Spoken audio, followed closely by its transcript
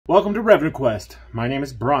Welcome to Revenue Quest. My name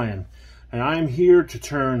is Brian, and I am here to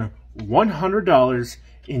turn $100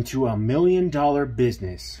 into $1 million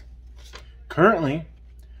business. Currently,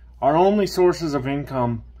 our only sources of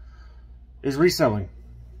income is reselling.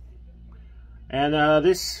 And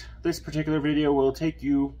this particular video will take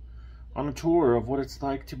you on a tour of what it's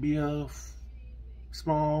like to be a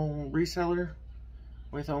small reseller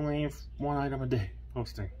with only one item a day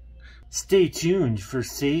posting. Stay tuned for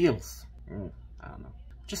sales. I don't know.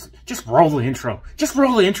 Just roll the intro. Just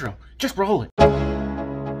roll the intro. Just roll it.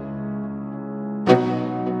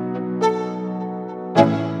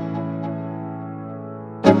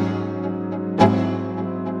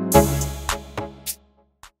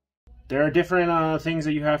 There are different things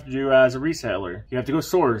that you have to do as a reseller. You have to go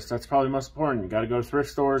source. That's probably most important. You got to go to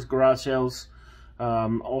thrift stores, garage sales,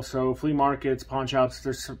 also flea markets, pawn shops.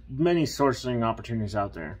 There's many sourcing opportunities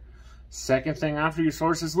out there. Second thing after you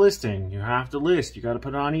source is listing. You have to list. You got to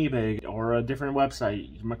put it on eBay or a different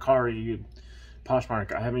website, Macari,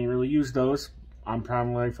 Poshmark. I haven't really used those. I'm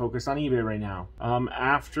primarily focused on eBay right now.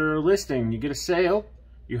 After listing, you get a sale.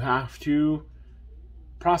 You have to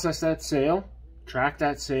process that sale, track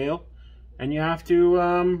that sale, and you have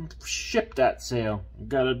to ship that sale. You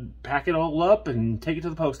got to pack it all up and take it to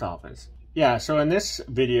the post office. Yeah, so in this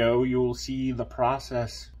video, you'll see the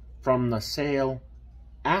process from the sale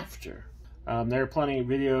after. There are plenty of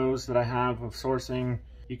videos that I have of sourcing.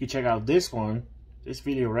 You can check out this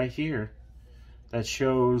video right here, that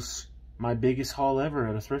shows my biggest haul ever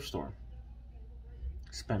at a thrift store.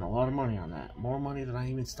 Spent a lot of money on that. More money than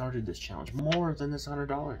I even started this challenge. More than this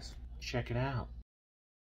 $100. Check it out.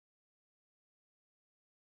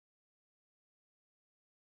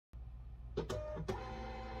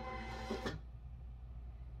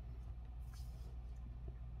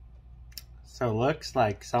 So looks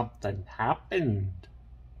like something happened.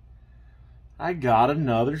 I got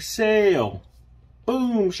another sale.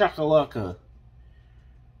 Boom shakalaka.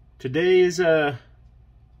 Today is June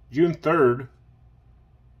 3rd.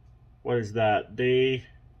 What is that? Day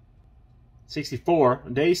 64.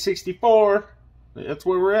 Day 64. That's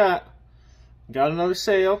where we're at. Got another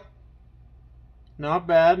sale. Not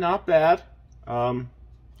bad, not bad. Total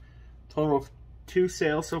of 2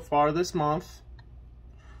 sales so far this month.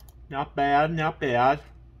 Not bad, not bad.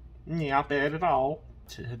 Not bad at all.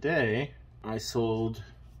 Today, I sold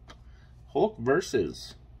Hulk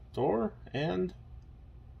versus Thor and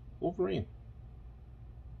Wolverine.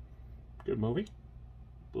 Good movie.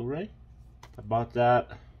 Blu-ray. I bought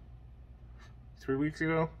that 3 weeks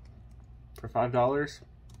ago for $5.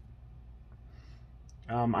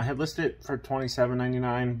 I had listed it for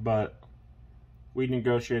 $27.99, but we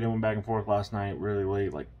negotiated, went back and forth last night really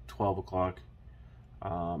late, like 12 o'clock.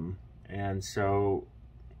 And so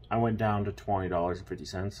I went down to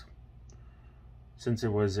 $20.50. Since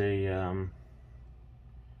it was a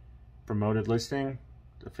promoted listing,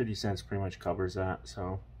 the 50 cents pretty much covers that,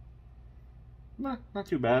 so not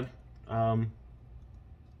too bad. I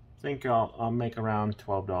think I'll make around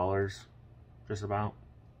 $12, just about.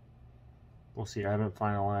 We'll see. I haven't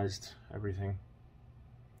finalized everything.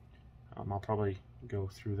 I'll probably go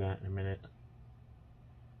through that in a minute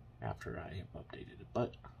after I have updated it,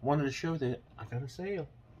 but I wanted to show that I got a sale.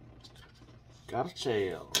 Got a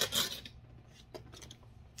sale.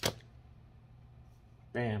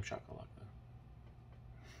 Bam shakalaka.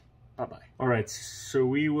 Bye-bye. Alright, so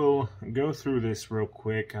we will go through this real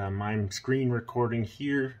quick. I'm screen recording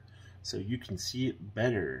here so you can see it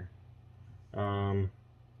better.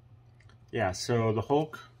 Yeah, so the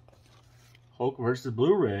Hulk versus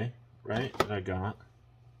Blu-ray, right, that I got.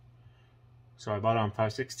 So I bought it on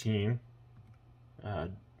 5/16,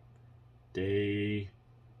 day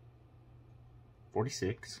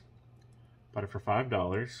 46. Bought it for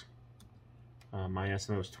 $5. My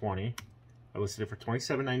estimate was $20. I listed it for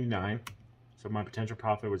 $27.99. So my potential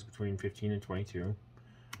profit was between $15 and $22.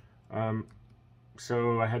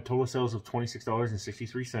 So I had total sales of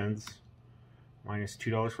 $26.63, minus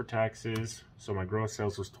 $2 for taxes. So my gross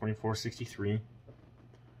sales was $24.63.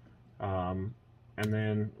 And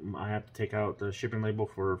then I have to take out the shipping label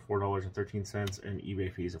for $4.13 and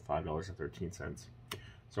eBay fees of $5.13.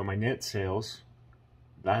 So my net sales,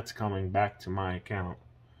 that's coming back to my account,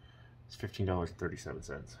 it's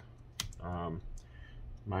 $15.37.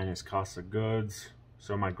 Minus cost of goods,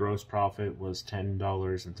 so my gross profit was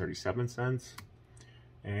 $10.37,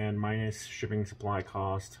 and minus shipping supply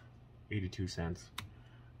cost, 82 cents.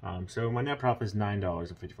 So my net profit is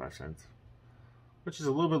 $9.55. Which is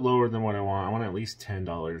a little bit lower than what I want. I want at least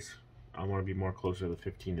 $10. I want to be more closer to the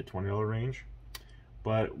 $15 to $20 range.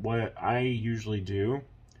 But what I usually do,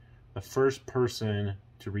 the first person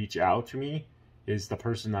to reach out to me is the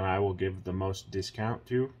person that I will give the most discount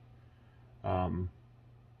to.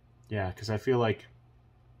 Yeah, because I feel like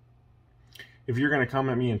if you're going to come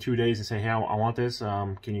at me in 2 days and say, hey, I want this,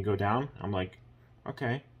 can you go down? I'm like,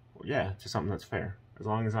 okay, well, yeah, just something that's fair. As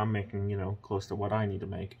long as I'm making, you know, close to what I need to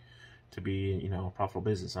make to be, you know, a profitable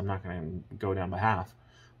business, I'm not going to go down by half.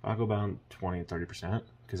 I'll go down 20 and 30%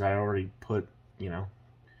 because I already put, you know,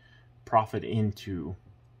 profit into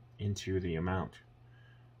the amount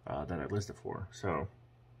that I listed for. So,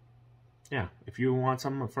 yeah, if you want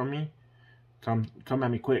something from me, come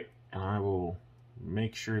at me quick, and I will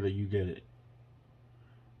make sure that you get it.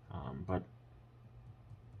 But,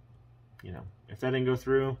 you know, if that didn't go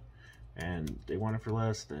through and they want it for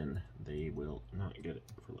less, then they will not get it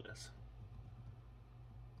for less.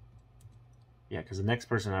 Yeah, because the next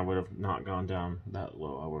person I would have not gone down that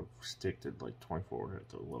low. I would have sticked at like 24 at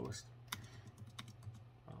the lowest.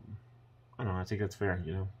 I don't know, I think that's fair,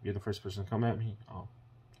 you know. You're the first person to come at me, I'll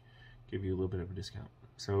give you a little bit of a discount.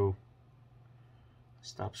 So,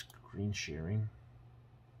 stop screen sharing.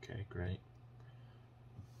 Okay, great.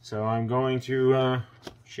 So I'm going to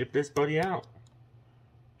ship this buddy out.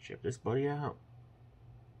 Ship this buddy out.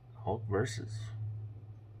 Hulk versus.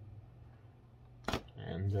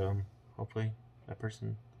 And hopefully that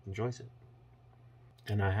person enjoys it.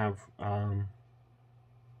 And I have,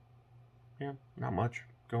 yeah, not much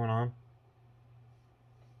going on.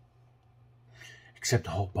 Except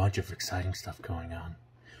a whole bunch of exciting stuff going on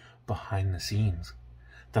behind the scenes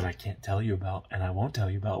that I can't tell you about, and I won't tell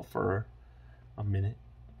you about for a minute,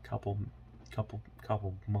 couple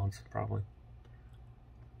months probably.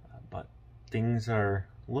 But things are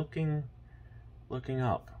looking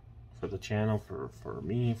up for the channel, for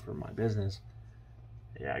me, for my business.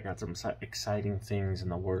 Yeah, I got some exciting things in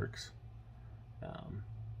the works.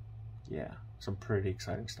 Yeah, some pretty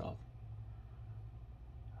exciting stuff.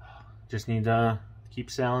 Just need to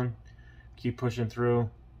keep selling, keep pushing through,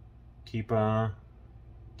 keep on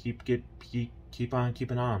keeping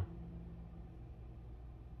on.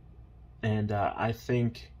 And I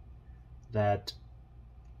think that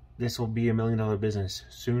this will be $1 million business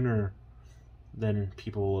sooner than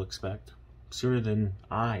people will expect, sooner than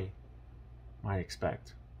I might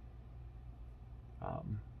expect. I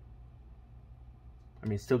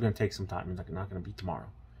mean, it's still going to take some time. It's not going to be tomorrow.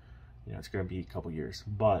 You know, it's going to be a couple years,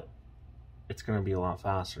 but it's going to be a lot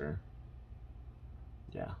faster.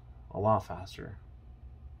 Yeah, a lot faster.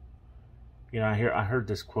 You know, I heard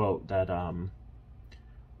this quote that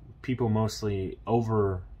people mostly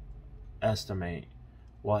overestimate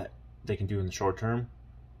what they can do in the short term,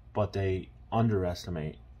 but they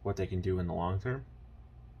underestimate what they can do in the long term.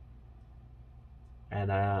 And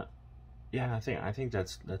yeah, I think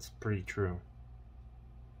that's pretty true.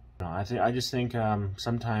 No, I just think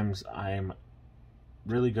sometimes I'm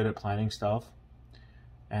really good at planning stuff,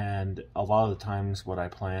 and a lot of the times what I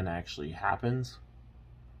plan actually happens.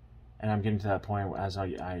 And I'm getting to that point as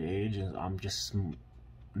I age, and I'm just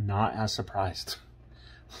not as surprised.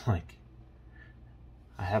 Like,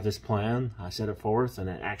 I have this plan, I set it forth, and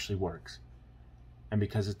it actually works. And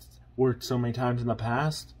because it's worked so many times in the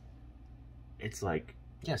past, it's like,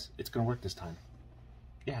 yes, it's gonna work this time.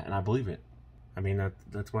 Yeah, and I believe it. I mean,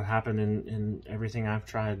 that's what happened in everything I've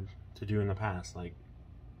tried to do in the past. Like,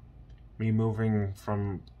 me moving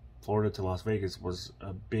from Florida to Las Vegas was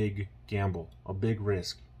a big gamble, a big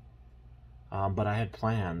risk. But I had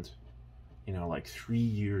planned, you know, like 3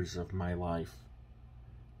 years of my life,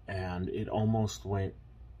 and it almost went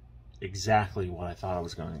exactly what I thought it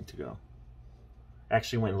was going to go.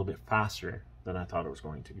 Actually went a little bit faster than I thought it was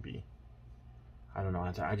going to be. I don't know,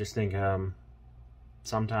 I just think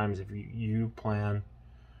sometimes if you plan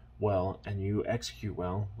well and you execute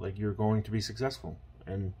well, like, you're going to be successful.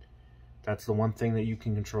 And that's the one thing that you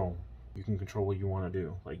can control. You can control what you want to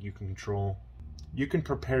do. Like, you can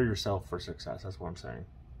prepare yourself for success. That's what I'm saying.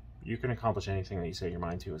 You can accomplish anything that you set your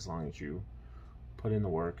mind to as long as you put in the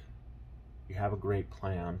work, you have a great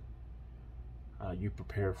plan, you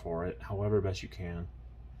prepare for it however best you can.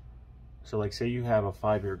 So, like, say you have a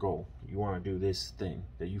 5-year goal. You want to do this thing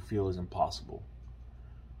that you feel is impossible.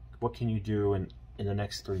 What can you do in the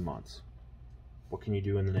next 3 months? What can you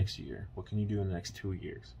do in the next year? What can you do in the next 2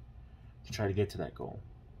 years to try to get to that goal?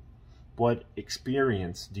 What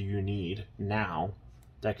experience do you need now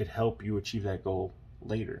that could help you achieve that goal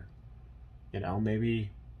later? You know,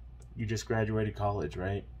 maybe you just graduated college,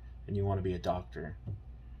 right? And you want to be a doctor.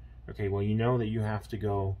 Okay, well, you know that you have to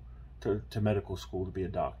go to medical school to be a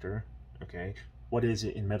doctor. Okay, what is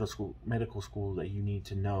it in medical school that you need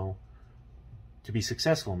to know to be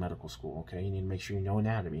successful in medical school? Okay, you need to make sure you know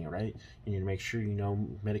anatomy, right? You need to make sure you know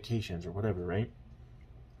medications or whatever, right?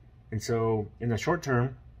 And so in the short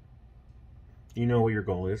term, you know what your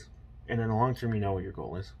goal is. And in the long term, you know what your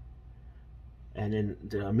goal is. And in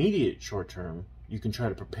the immediate short term, you can try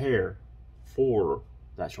to prepare for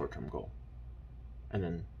that short term goal. And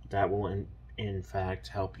then that will in fact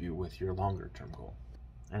help you with your longer term goal.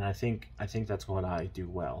 And I think that's what I do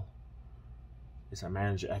well, is I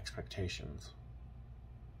manage expectations.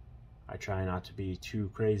 I try not to be too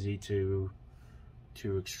crazy, too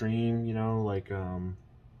extreme, you know, like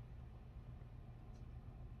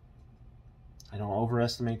I don't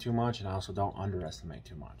overestimate too much, and I also don't underestimate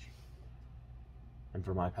too much. And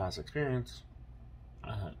from my past experience,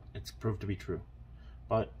 it's proved to be true.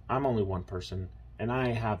 But I'm only one person, and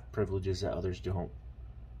I have privileges that others don't.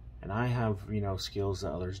 And I have, you know, skills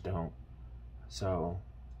that others don't. So,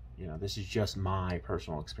 you know, this is just my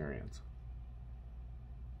personal experience.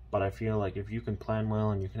 But I feel like if you can plan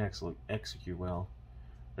well and you can execute well,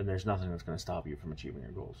 then there's nothing that's going to stop you from achieving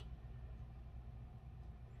your goals.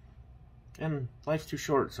 And life's too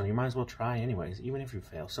short, so you might as well try anyways, even if you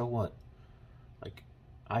fail. So what? Like,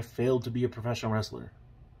 I failed to be a professional wrestler.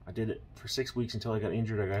 I did it for 6 weeks until I got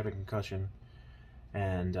injured. I got a concussion,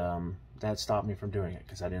 and that stopped me from doing it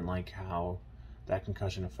because I didn't like how that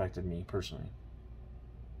concussion affected me personally.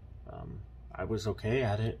 I was okay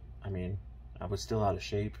at it. I mean, I was still out of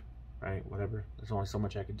shape, right? Whatever. There's only so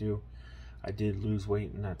much I could do. I did lose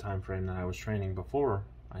weight in that time frame that I was training before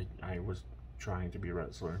I was trying to be a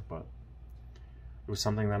wrestler, but it was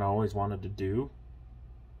something that I always wanted to do.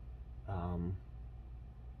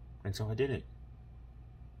 And so I did it.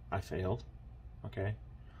 I failed, okay,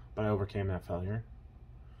 but I overcame that failure,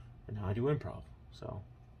 and now I do improv. So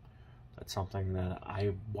that's something that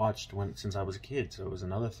I watched since I was a kid. So it was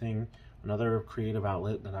another thing, another creative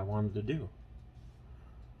outlet that I wanted to do.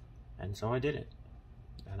 And so I did it.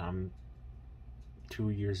 And I'm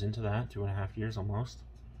 2 years into that, 2.5 years almost.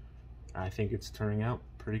 I think it's turning out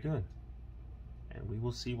pretty good. And we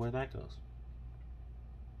will see where that goes.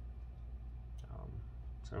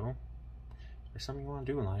 So, if there's something you want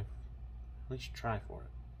to do in life, at least try for it.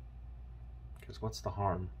 Because what's the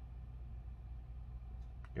harm?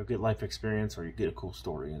 You'll get life experience, or you get a cool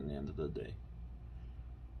story in the end of the day.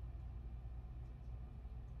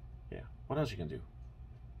 Yeah, what else you can do?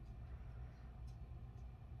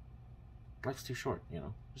 Life's too short, you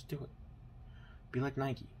know. Just do it. Be like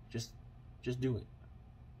Nike. Just do it.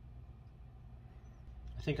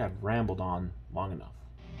 I think I've rambled on long enough.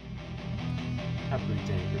 Have a great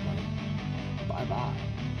day, everybody. Bye-bye.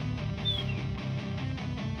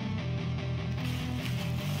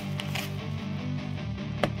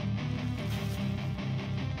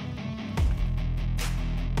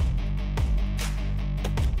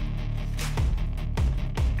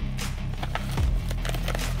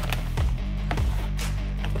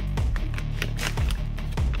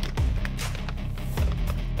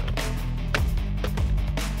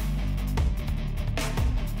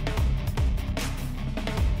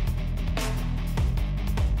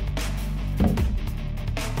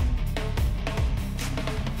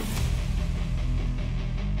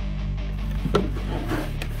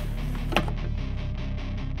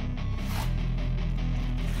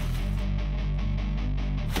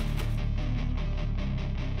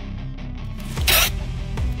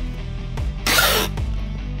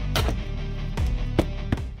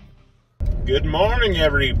 Good morning,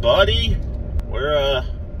 everybody. We're at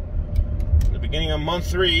the beginning of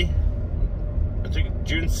month 3. I think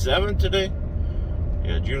June 7th today.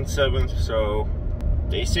 Yeah, June 7th. So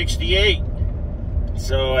day 68.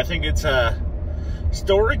 So I think it's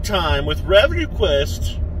story time with Revenue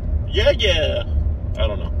Quest. Yeah. I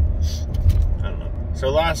don't know. So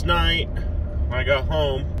last night when I got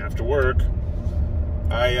home after work,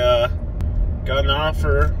 I got an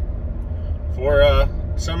offer for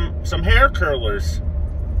some hair curlers.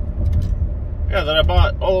 Yeah, that I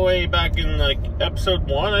bought all the way back in like episode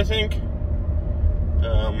 1, I think.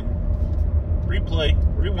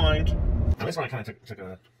 Rewind. Now, this one I kind of took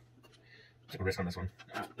a risk on this one.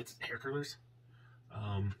 It's hair curlers.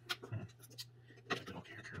 Good old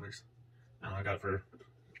hair curlers. I got it for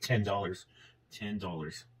 $10.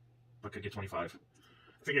 But could get 25. I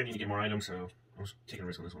figured I need to get more items, so I was taking a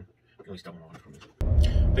risk on this one. At least double on it from this.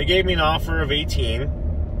 They gave me an offer of 18.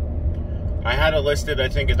 I had it listed, I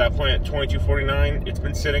think, at that point at $22.49. It's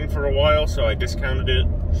been sitting for a while, so I discounted it.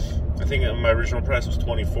 I think my original price was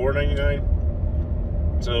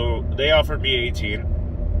 $24.99. So they offered me 18.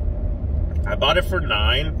 I bought it for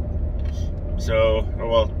 $9. So,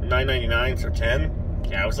 well, $9.99, so 10.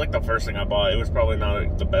 Yeah, it was like the first thing I bought. It was probably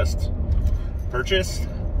not the best purchase,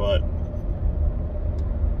 but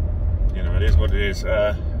you know, it is what it is.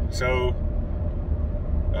 So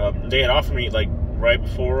They had offered me like right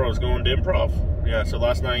before I was going to improv. Yeah, so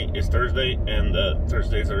last night is Thursday, and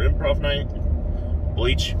Thursdays are improv night.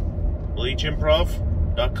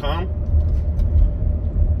 bleachimprov.com.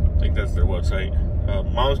 I think that's their website.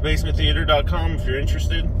 momsbasementtheater.com if you're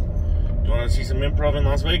interested. If you want to see some improv in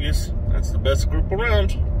Las Vegas, that's the best group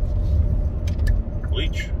around.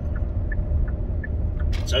 Bleach.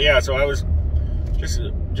 So yeah, so I was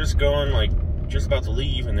just going, like, just about to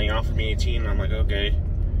leave, and they offered me 18, and I'm like, okay.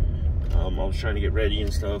 I was trying to get ready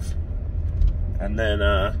and stuff. And then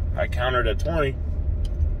I countered at 20.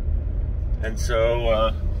 And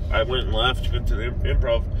so I went and left, went to the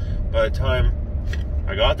improv. By the time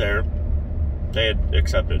I got there, they had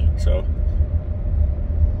accepted. So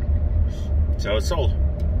it's sold.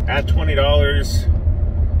 At $20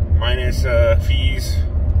 minus fees.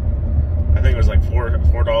 I think it was like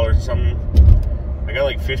 $4 or something. I got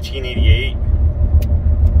like $15.88.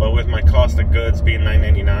 But with my cost of goods being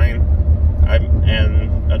 $9.99,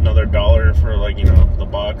 and another $1 for, like, you know, the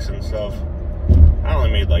box and stuff, I only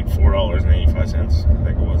made like $4.85. I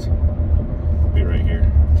think it was. It'll be right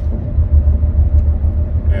here.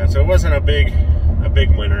 Yeah, so it wasn't a big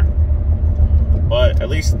winner, but at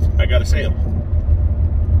least I got a sale.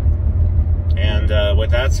 And with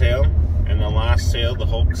that sale and the last sale, the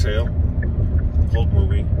Hulk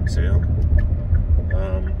movie sale,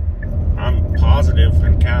 I'm positive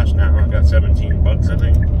in cash now. I got 17 bucks, I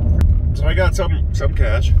think. So I got some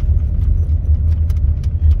cash.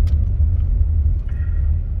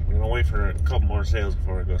 I'm gonna wait for a couple more sales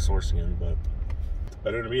before I go sourcing in, but it's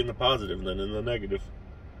better to be in the positive than in the negative.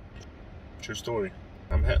 True story.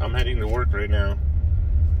 I'm heading to work right now.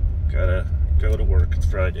 Gotta go to work. It's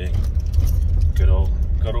Friday. Go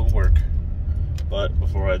to work. But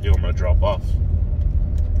before I do, I'm gonna drop off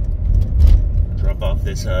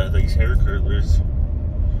these hair curlers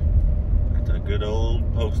at the good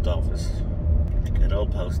old post office. Good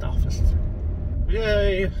old post office.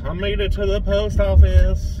 Yay! I made it to the post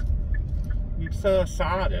office. I'm so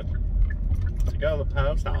excited to go to the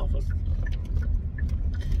post office.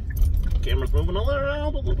 Camera's moving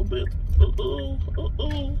around a little bit.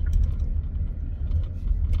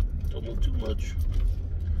 Don't move too much.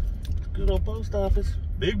 Good old post office.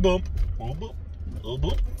 Big bump. Oh bump. Oh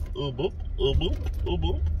bump. Oh bump. Oh bump. Oh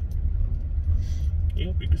bump.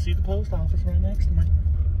 Yep, you can see the post office right next to me.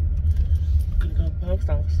 I'm gonna go to the post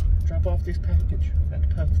office. Drop off this package at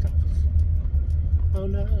the post office. Oh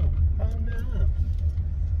no. Oh no.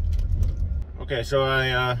 Okay, so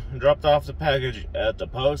I dropped off the package at the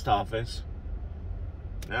post office.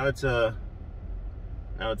 Now it's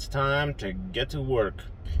time to get to work.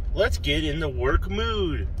 Let's get in the work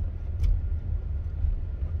mood.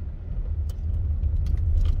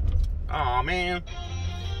 Aw, man.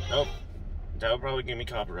 Nope. That would probably get me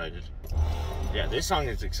copyrighted. Yeah, this song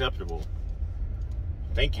is acceptable.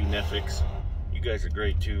 Thank you, Netflix. You guys are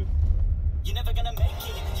great too. You're never gonna make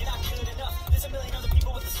it, you're not good enough. There's a million other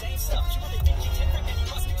people with the same stuff. You really think you're different, then you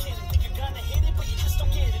must be kidding. Think you're gonna hit it, but you just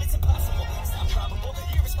don't get it. It's impossible, it's not probable,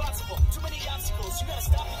 you're irresponsible. Too many obstacles, you gotta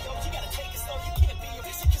stop it, yo. You gotta take it slow, you can't be a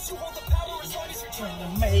vision, cause you hold the power as long as you're trying to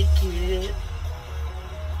make it.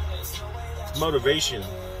 It's motivation.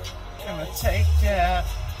 Gonna take that.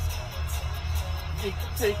 You can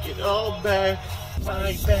take it all back.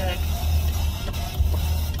 Fight back.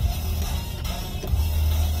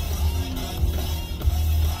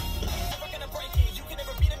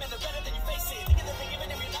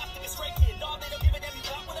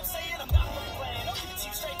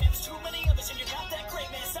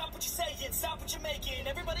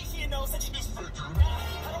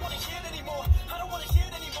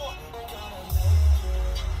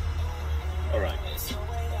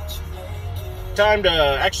 Time to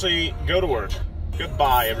actually go to work.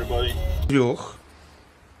 Goodbye, everybody. Bonjour.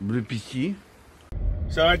 Bleu piqué.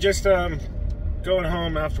 So I just going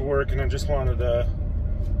home after work, and I just wanted to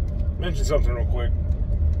mention something real quick.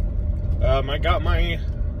 I got my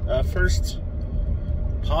first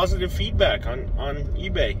positive feedback on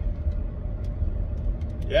eBay.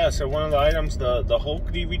 Yeah, so one of the items, the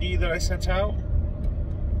Hulk DVD that I sent out,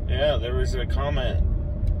 yeah, there was a comment,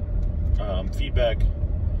 feedback,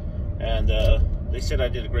 and they said I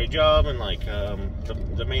did a great job, and like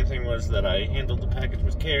the main thing was that I handled the package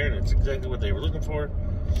with care, and it's exactly what they were looking for.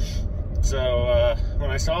 So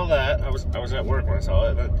when I saw that, I was at work when I saw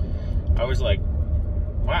it, and I was like,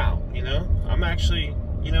 wow, you know, I'm actually,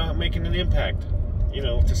 you know, making an impact, you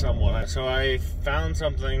know, to someone. So I found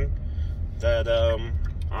something that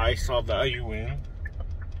I saw value in,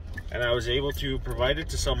 and I was able to provide it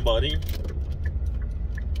to somebody,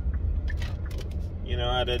 you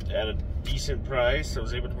know, at a decent price. I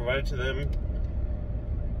was able to provide it to them,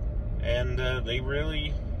 and they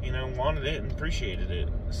really, you know, wanted it and appreciated it.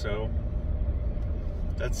 So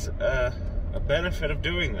that's a benefit of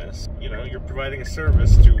doing this. You know, you're providing a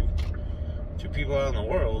service to people out in the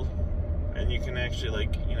world, and you can actually,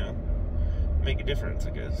 like, you know, make a difference,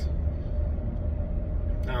 I guess.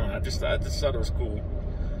 I don't know, I just thought it was cool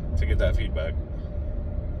to get that feedback.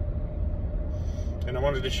 And I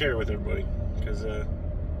wanted to share it with everybody, because the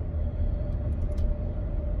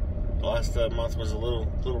last month was a little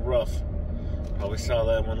rough. Probably saw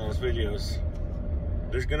that in one of those videos.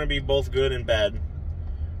 There's going to be both good and bad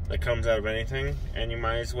that comes out of anything, and you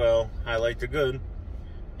might as well highlight the good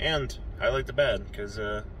and highlight the bad, because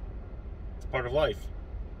it's part of life.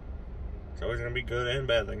 There's always going to be good and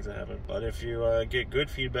bad things that happen. But if you get good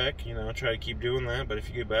feedback, you know, try to keep doing that. But if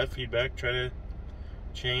you get bad feedback, try to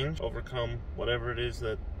change, overcome whatever it is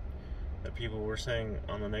that people were saying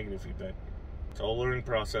on the negative feedback. It's all a learning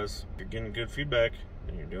process. If you're getting good feedback,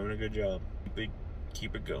 then you're doing a good job.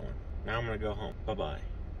 Keep it going. Now I'm going to go home. Bye-bye.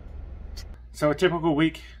 So a typical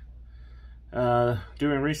week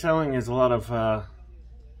doing reselling is a lot of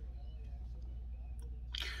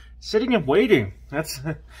sitting and waiting. That's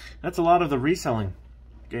a lot of the reselling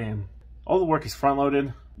game. All the work is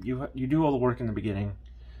front-loaded. You do all the work in the beginning,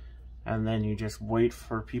 and then you just wait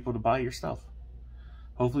for people to buy your stuff.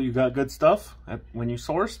 Hopefully you got good stuff when you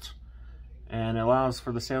sourced, and it allows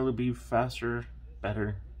for the sale to be faster,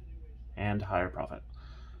 better, and higher profit.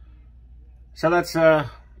 So that's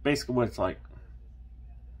basically what it's like.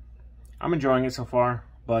 I'm enjoying it so far,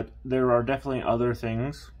 but there are definitely other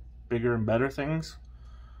things, bigger and better things,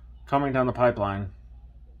 coming down the pipeline.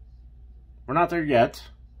 We're not there yet,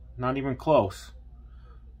 not even close.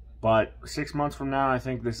 But 6 months from now, I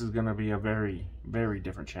think this is going to be a very, very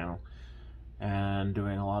different channel, and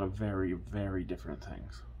doing a lot of very, very different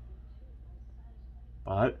things.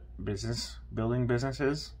 But building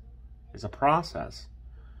businesses is a process,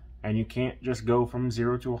 and you can't just go from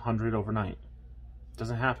 0 to 100 overnight. It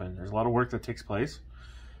doesn't happen. There's a lot of work that takes place,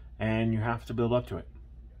 and you have to build up to it.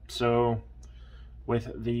 So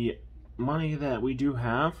with the money that we do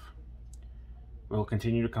have, we'll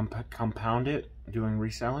continue to compound it doing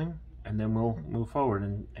reselling, and then we'll move forward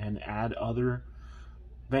and add other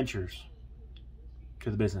ventures to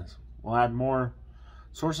the business. We'll add more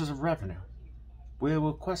sources of revenue. We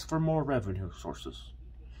will quest for more revenue sources.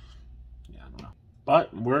 Yeah, I don't know.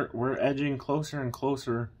 But we're edging closer and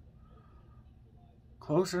closer.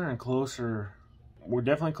 Closer and closer. We're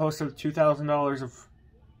definitely close to the $2,000 of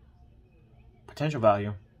potential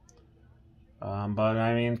value. But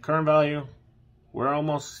I mean, current value, we're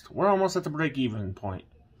almost at the break-even point.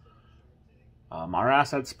 Our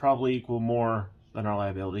assets probably equal more than our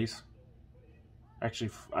liabilities.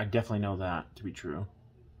 Actually, I definitely know that to be true.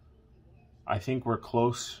 I think we're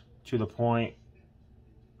close to the point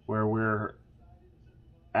where we're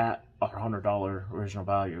at our $100 original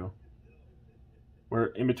value. We're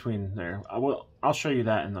in between there. I'll show you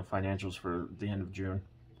that in the financials for the end of June.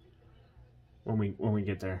 When we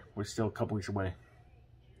get there. We're still a couple weeks away.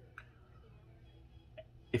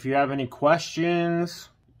 If you have any questions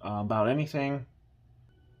about anything,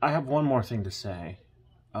 I have one more thing to say.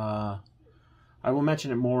 I will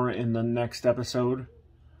mention it more in the next episode,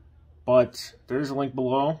 but there's a link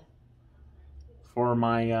below for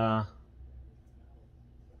my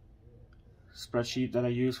spreadsheet that I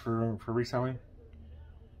use for reselling.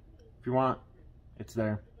 If you want, it's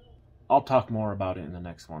there. I'll talk more about it in the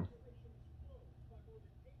next one.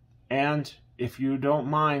 And if you don't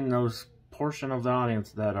mind those portion of the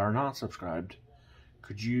audience that are not subscribed,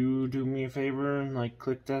 could you do me a favor and like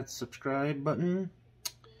click that subscribe button?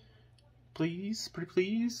 Please, pretty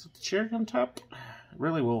please, with the cherry on top. It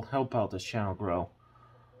really will help out this channel grow.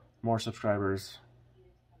 More subscribers,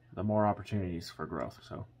 the more opportunities for growth.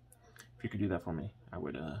 So if you could do that for me, I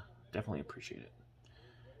would definitely appreciate it.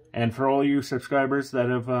 And for all you subscribers that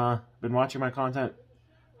have been watching my content,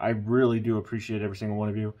 I really do appreciate every single one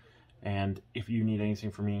of you. And if you need anything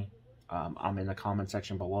from me, I'm in the comment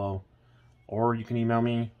section below, or you can email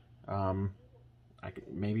me. I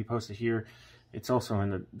could maybe post it here. It's also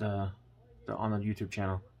in the on the YouTube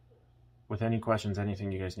channel with any questions,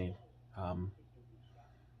 anything you guys need.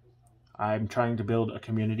 I'm trying to build a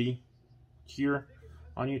community here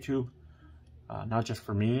on YouTube, not just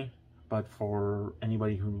for me, but for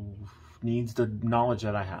anybody who needs the knowledge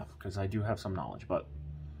that I have, because I do have some knowledge. But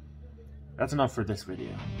that's enough for this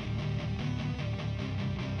video.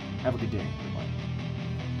 Have a good day, everybody.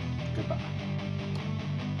 Goodbye.